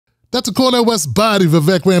Dr. Cornel West's body,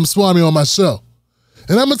 Vivek Ramaswamy, on my show.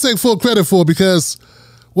 And I'm going to take full credit for it because,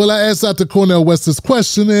 well, I asked Dr. Cornel West this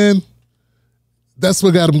question, and that's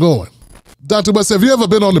what got him going. Dr. West, have you ever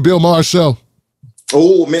been on the Bill Maher show?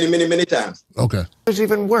 Oh, many, many, many times. Okay. It's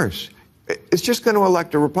even worse. It's just going to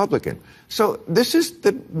elect a Republican. So this is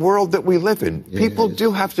the world that we live in. Yeah, people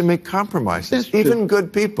do have to make compromises, even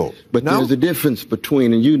good people. But no? there's a difference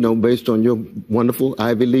between, and you know, based on your wonderful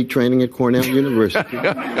Ivy League training at Cornell University. One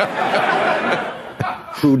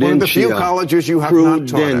of the few colleges you have not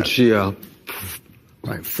taught at. Prudentia,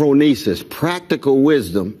 right, phronesis, practical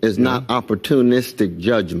wisdom is not opportunistic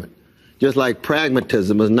judgment. Just like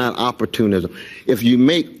pragmatism is not opportunism. If you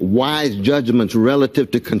make wise judgments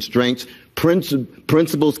relative to constraints,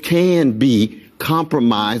 principles can be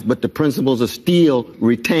compromised, but the principles are still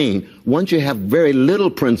retained. Once you have very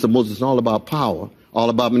little principles, it's all about power,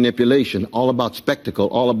 all about manipulation, all about spectacle,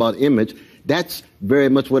 all about image. That's very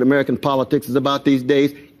much what American politics is about these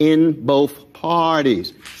days in both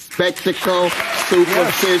parties. Spectacle,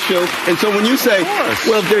 superficial. Yes. And so when you say,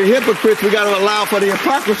 well, if they're hypocrites, we got to allow for the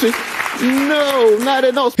hypocrisy. No, not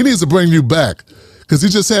at all. He needs to bring you back because he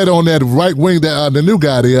just had on that right wing, the new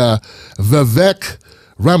guy, Vivek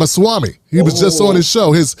Ramaswamy. He was just on his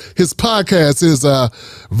show. His podcast is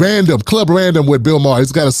Club Random with Bill Maher.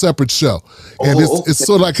 He's got a separate show. And it's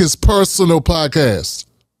sort of like his personal podcast.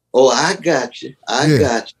 Oh, I got you. I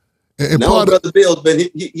got you. And no, Brother Bill's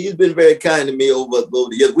he's been very the me over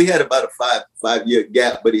the years. We had about a five-year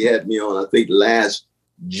gap, but he had me on, I think, last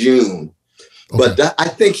June. Okay. But I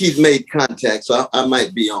think he's made contact, so I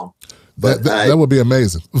might be on. But that would be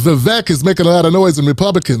amazing. Vivek is making a lot of noise in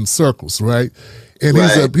Republican circles, right? And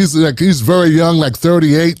he's very young, like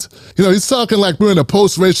 38. You know, he's talking like we're in a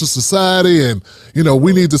post-racial society and, you know,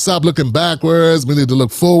 we need to stop looking backwards. We need to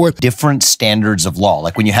look forward. Different standards of law.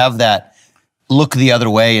 Like when you have that look the other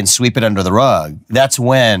way and sweep it under the rug, that's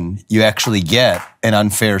when you actually get an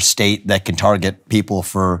unfair state that can target people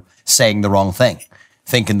for saying the wrong thing,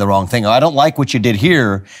 thinking the wrong thing. Oh, I don't like what you did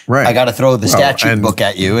here. Right. I got to throw the statute book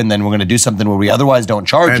at you, and then we're going to do something where we otherwise don't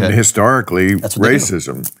charge it. And historically,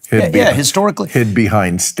 racism hid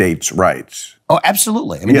behind states' rights. Oh,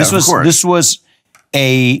 absolutely. I mean, this was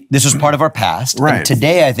part of our past. Right. And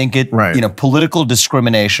today, I think political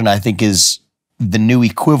discrimination, I think, is the new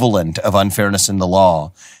equivalent of unfairness in the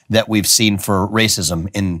law that we've seen for racism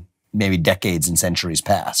in maybe decades and centuries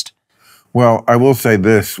past. Well, I will say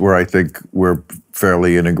this, where I think we're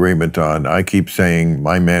fairly in agreement on. I keep saying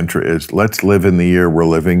my mantra is, let's live in the year we're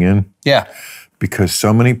living in. Yeah. Because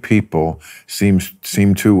so many people seem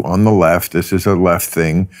to, on the left, this is a left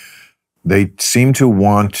thing, they seem to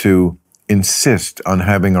want to insist on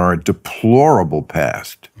having our deplorable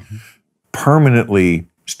past permanently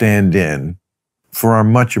stand in for our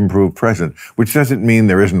much improved present, which doesn't mean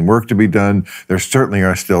there isn't work to be done. There certainly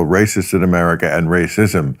are still racists in America and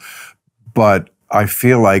racism. But I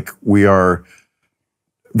feel like we are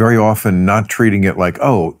very often not treating it like,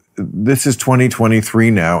 oh, this is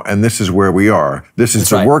 2023 now, and this is where we are. This is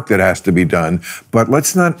the work that has to be done. But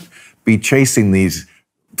let's not be chasing these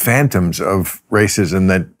phantoms of racism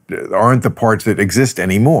that aren't the parts that exist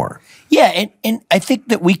anymore. Yeah, and I think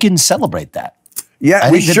that we can celebrate that.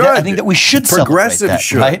 Yeah, we should. I think that we should celebrate that,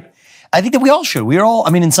 should. Right? I think that we all should. We are all,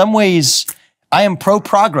 I mean, in some ways, I am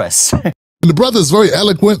pro-progress. The brother is very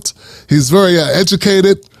eloquent. He's very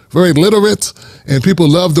educated, very literate, and people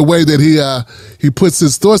love the way that he puts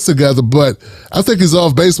his thoughts together. But I think he's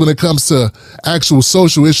off base when it comes to actual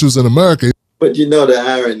social issues in America. But you know, the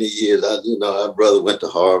irony is, our brother went to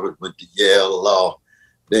Harvard, went to Yale Law,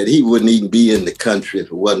 that he wouldn't even be in the country if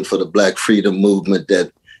it wasn't for the Black Freedom Movement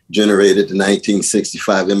that generated the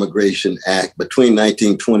 1965 Immigration Act. Between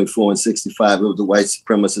 1924 and 65, it was the white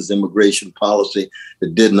supremacist immigration policy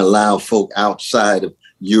that didn't allow folk outside of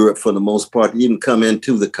Europe, for the most part, to even come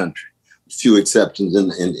into the country. Few exceptions in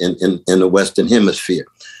the Western Hemisphere.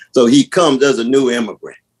 So he comes as a new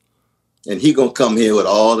immigrant, and he gonna come here with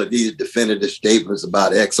all of these definitive statements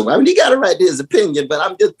about X. So I mean, he got to write his opinion, but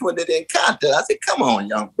I'm just putting it in context. I said, come on,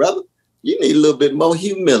 young brother, you need a little bit more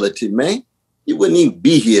humility, man. You wouldn't even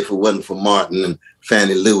be here if it wasn't for Martin and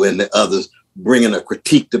Fannie Lou and the others bringing a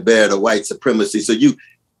critique to bear to white supremacy. So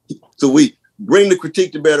we bring the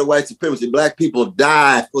critique to bear to white supremacy. Black people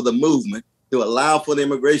die for the movement to allow for the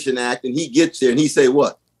Immigration Act, and he gets here and he say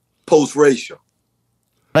what? Post-racial.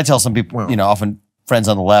 I tell some people, often friends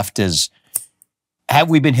on the left is, have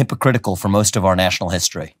we been hypocritical for most of our national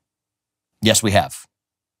history? Yes, we have.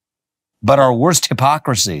 But our worst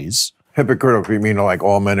hypocrisies... Hypocritical, you mean like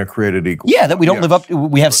all men are created equal? Yeah, that we don't live up to,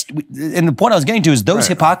 and the point I was getting to is those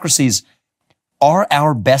hypocrisies are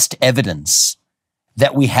our best evidence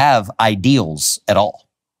that we have ideals at all.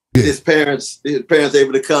 His parents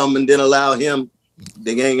able to come and then allow him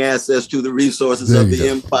to gain access to the resources of the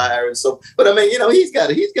empire. And so, but I mean, he's got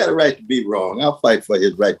a right to be wrong. I'll fight for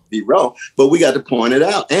his right to be wrong, but we got to point it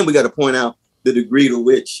out, and we got to point out the degree to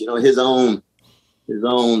which, his own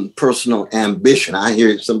personal ambition. I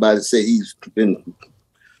hear somebody say he's been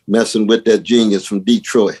messing with that genius from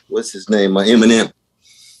Detroit. What's his name? Eminem.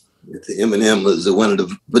 Eminem was one of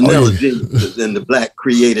the vanilla geniuses in the black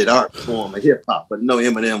created art form of hip hop. But no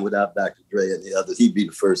Eminem without Dr. Dre and the others. He'd be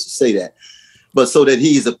the first to say that. But so that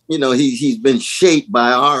he's been shaped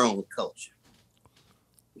by our own culture.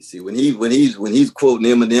 You see, when he's quoting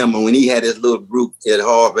Eminem, and when he had his little group at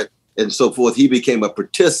Harvard and so forth, he became a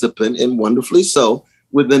participant, and wonderfully so,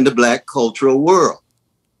 within the black cultural world.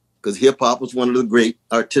 Because hip hop was one of the great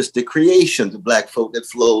artistic creations of black folk that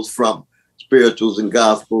flows from spirituals and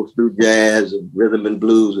gospels through jazz and rhythm and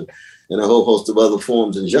blues and a whole host of other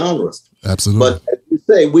forms and genres. Absolutely. But as you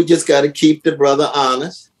say, we just got to keep the brother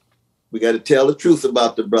honest. We got to tell the truth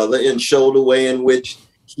about the brother and show the way in which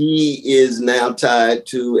he is now tied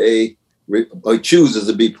to or chooses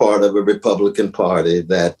to be part of a Republican Party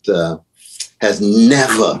that has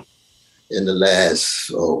never in the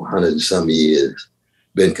last 100 and some years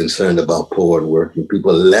been concerned about poor and working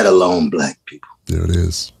people, let alone black people. There it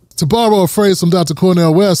is. To borrow a phrase from Dr.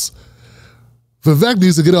 Cornel West, Vivek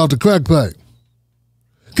needs to get off the crack pipe.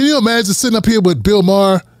 Can you imagine sitting up here with Bill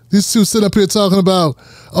Maher, these two sitting up here talking about,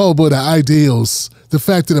 the ideals, the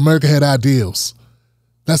fact that America had ideals.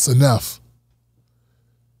 That's enough.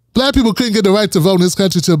 Black people couldn't get the right to vote in this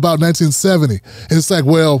country until about 1970. And it's like,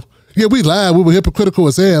 we lied. We were hypocritical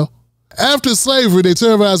as hell. After slavery, they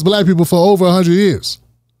terrorized black people for over 100 years.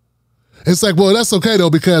 It's like, that's okay,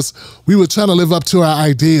 though, because we were trying to live up to our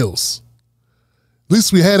ideals. At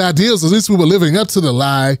least we had ideals. At least we were living up to the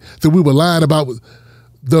lie that we were lying about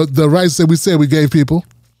the rights that we said we gave people.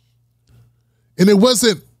 And it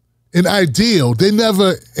wasn't an ideal. They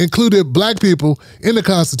never included black people in the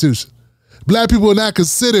Constitution. Black people were not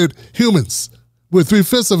considered humans. We're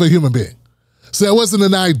 3/5 of a human being. So that wasn't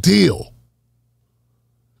an ideal.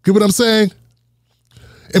 Get what I'm saying?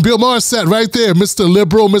 And Bill Maher sat right there, Mr.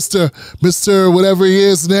 Liberal, Mr. whatever he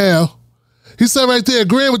is now. He sat right there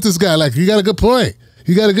agreeing with this guy, like, you got a good point.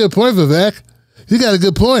 You got a good point, Vivek. You got a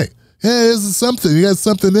good point. Yeah, this is something. You got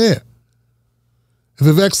something there. And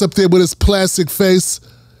Vivek's up there with his plastic face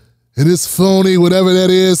and his phony, whatever that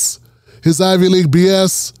is, his Ivy League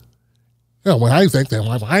BS. I think that,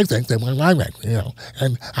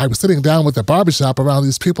 and I was sitting down with the barbershop around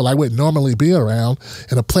these people I wouldn't normally be around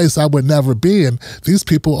in a place I would never be, and these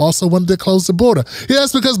people also wanted to close the border. Yeah,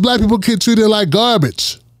 that's because black people get treated like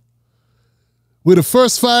garbage. We're the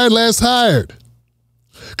first fired, last hired.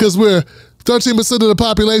 Because we're 13% of the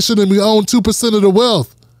population and we own 2% of the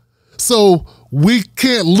wealth. So we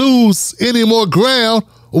can't lose any more ground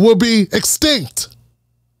or we'll be extinct.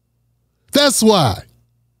 That's why.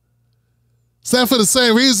 It's not for the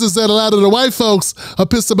same reasons that a lot of the white folks are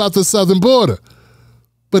pissed about the southern border.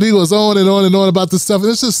 But he goes on and on and on about this stuff.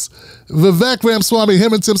 It's just Vivek Ramaswamy,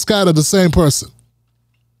 him and Tim Scott are the same person.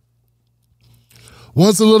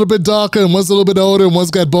 One's a little bit darker and one's a little bit older and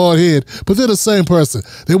one's got bald head, but they're the same person.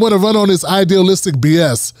 They want to run on this idealistic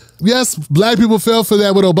BS. Yes, black people fell for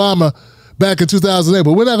that with Obama back in 2008,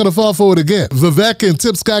 but we're not going to fall for it again. Vivek and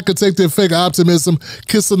Tim Scott could take their fake optimism,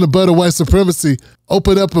 kissing the butt of white supremacy,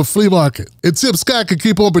 open up a flea market. And Tim Scott could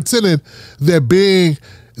keep on pretending that being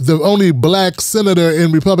the only black senator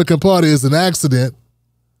in Republican Party is an accident.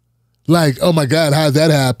 Like, oh my God, how did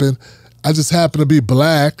that happen? I just happen to be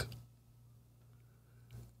black.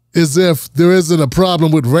 As if there isn't a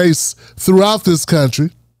problem with race throughout this country.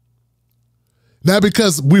 Not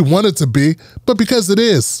because we want it to be, but because it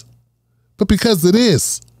is. Because it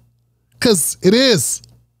is.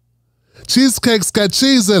 Cheesecakes got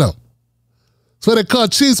cheese in them. That's why they're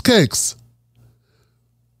called cheesecakes.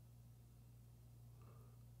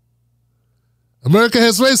 America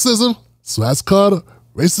has racism, so that's called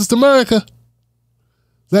racist America.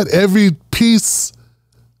 Not every piece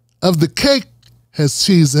of the cake has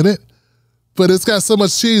cheese in it, but it's got so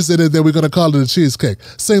much cheese in it that we're going to call it a cheesecake.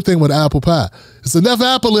 Same thing with apple pie. It's enough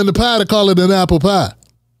apple in the pie to call it an apple pie.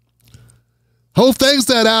 Whole thing's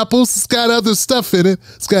got apples. It's got other stuff in it.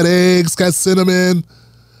 It's got eggs, it's got cinnamon,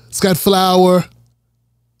 it's got flour,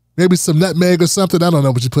 maybe some nutmeg or something. I don't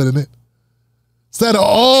know what you put in it. It's not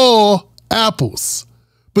all apples,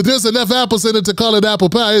 but there's enough apples in it to call it apple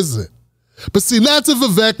pie, isn't it? But see, not to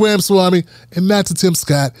Vivek Ramaswamy and not to Tim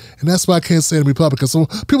Scott, and that's why I can't say the Republicans. So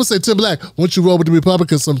people say, Tim Black, won't you roll with the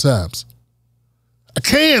Republicans sometimes? I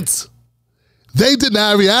can't. They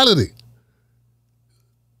deny reality.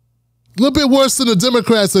 A little bit worse than the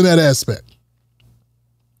Democrats in that aspect.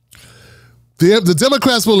 The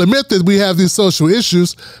Democrats will admit that we have these social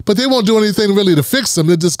issues, but they won't do anything really to fix them.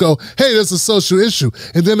 They just go, hey, there's a social issue.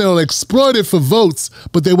 And then they'll exploit it for votes,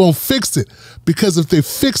 but they won't fix it. Because if they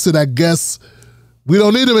fix it, I guess we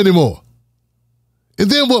don't need them anymore.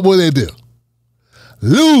 And then what will they do?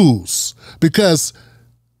 Lose. Because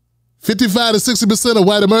 55 to 60% of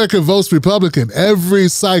white America votes Republican every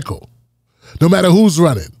cycle, no matter who's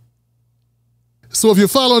running. So if you're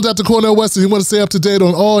following Dr. Cornel West and you want to stay up to date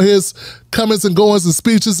on all his comings and goings and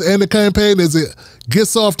speeches and the campaign as it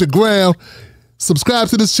gets off the ground, subscribe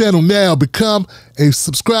to this channel now. Become a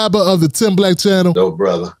subscriber of the Tim Black channel. No,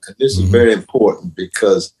 brother. And this is very important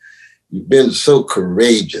because you've been so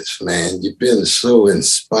courageous, man. You've been so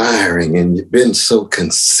inspiring and you've been so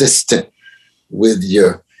consistent with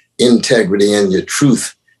your integrity and your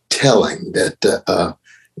truth telling that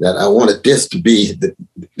I wanted this to be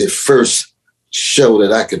the first show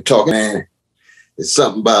that I could talk, man. It's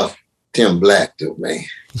something about Tim Black, though, man.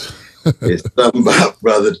 It's something about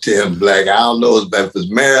Brother Tim Black. I don't know if it's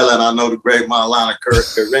Maryland. I know the great Maulana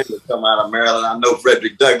Cornel come out of Maryland. I know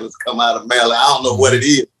Frederick Douglass come out of Maryland. I don't know what it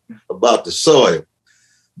is about the soil,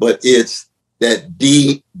 but it's that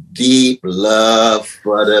deep, deep love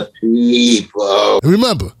for the people.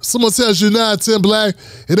 Remember, someone tells you now, Tim Black,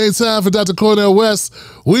 it ain't time for Dr. Cornel West.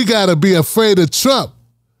 We got to be afraid of Trump.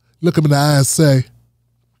 Look him in the eye and say,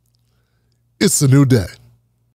 it's a new day.